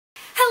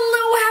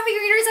Hello, happy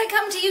readers! I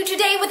come to you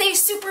today with a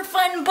super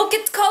fun book.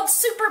 It's called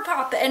Super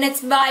Pop, and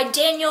it's by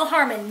Daniel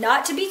Harmon,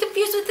 not to be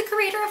confused with the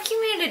creator of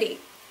Humanity,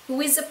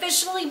 who is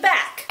officially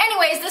back.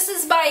 Anyways, this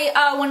is by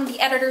one of the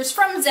editors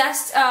from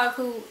Zest,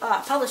 who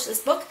published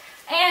this book,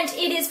 and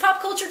it is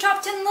pop culture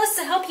top 10 lists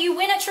to help you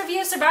win at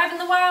trivia, survive in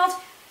the wild,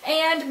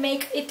 and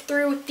make it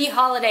through the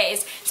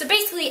holidays. So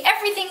basically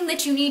everything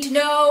that you need to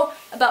know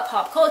about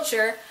pop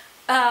culture,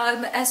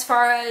 as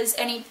far as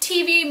any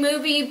TV,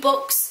 movie,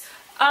 books,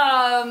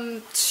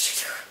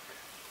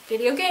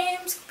 video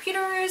games,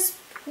 computers,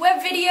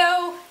 web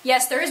video.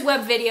 Yes, there is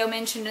web video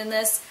mentioned in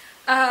this.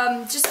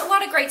 Just a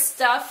lot of great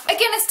stuff.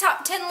 Again, it's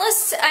top 10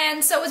 lists,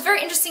 and so it was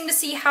very interesting to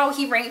see how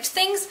he ranked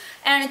things,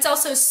 and it's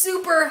also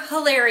super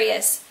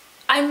hilarious.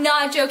 I'm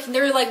not joking,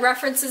 there are like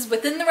references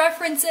within the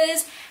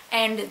references,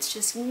 and it's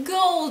just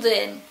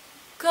golden.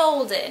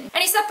 Golden.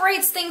 And he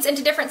separates things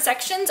into different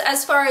sections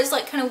as far as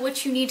like kind of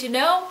what you need to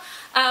know.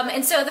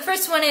 And so the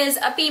first one is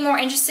be more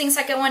interesting,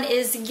 second one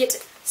is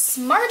get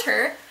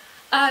smarter,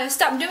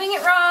 stop doing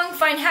it wrong,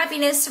 find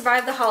happiness,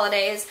 survive the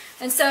holidays.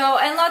 And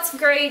lots of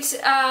great,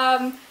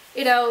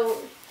 you know,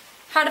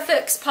 how to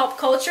fix pop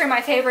culture.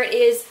 My favorite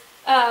is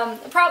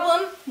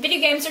problem,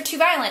 video games are too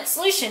violent.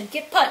 Solution,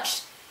 get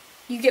punched.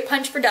 You get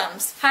punched for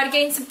dumbs. How to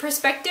gain some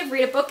perspective,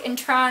 read a book and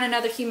try on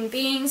another human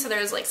being. So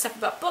there's like stuff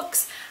about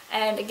books,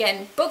 and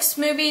again, books,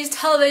 movies,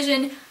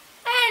 television,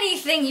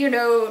 anything you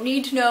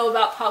need to know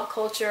about pop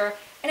culture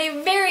in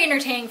a very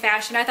entertaining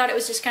fashion. I thought it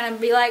was just kind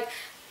of be like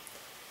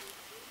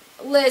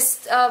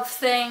list of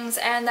things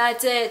and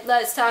that's it,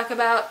 let's talk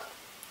about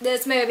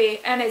this movie,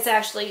 and it's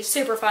actually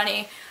super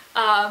funny.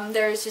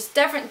 There's just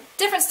different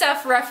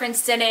stuff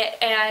referenced in it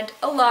and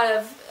a lot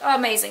of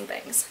amazing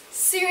things.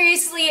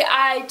 Seriously,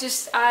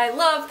 I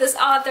love this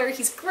author.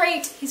 He's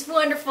great, he's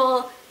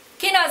wonderful,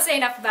 cannot say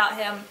enough about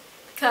him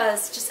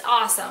because just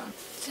awesome.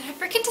 Did I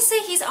forget to say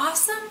he's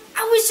awesome?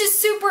 I was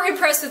just super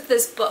impressed with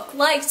this book.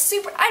 Like,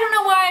 super, I don't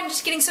know why I'm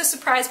just getting so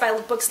surprised by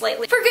books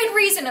lately. For good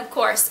reason, of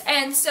course.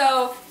 And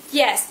so,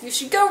 yes, you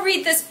should go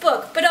read this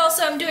book. But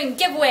also, I'm doing a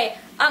giveaway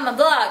on my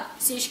blog,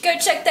 so you should go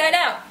check that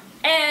out.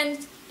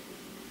 And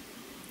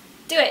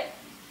do it.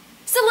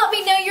 So let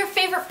me know your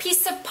favorite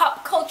piece of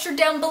pop culture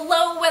down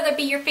below, whether it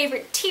be your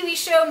favorite TV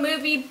show,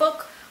 movie,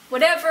 book,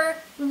 whatever.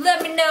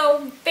 Let me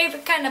know,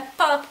 favorite kind of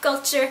pop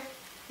culture.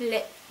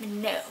 Let me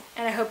know.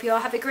 And I hope you all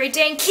have a great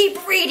day and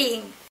keep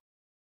reading!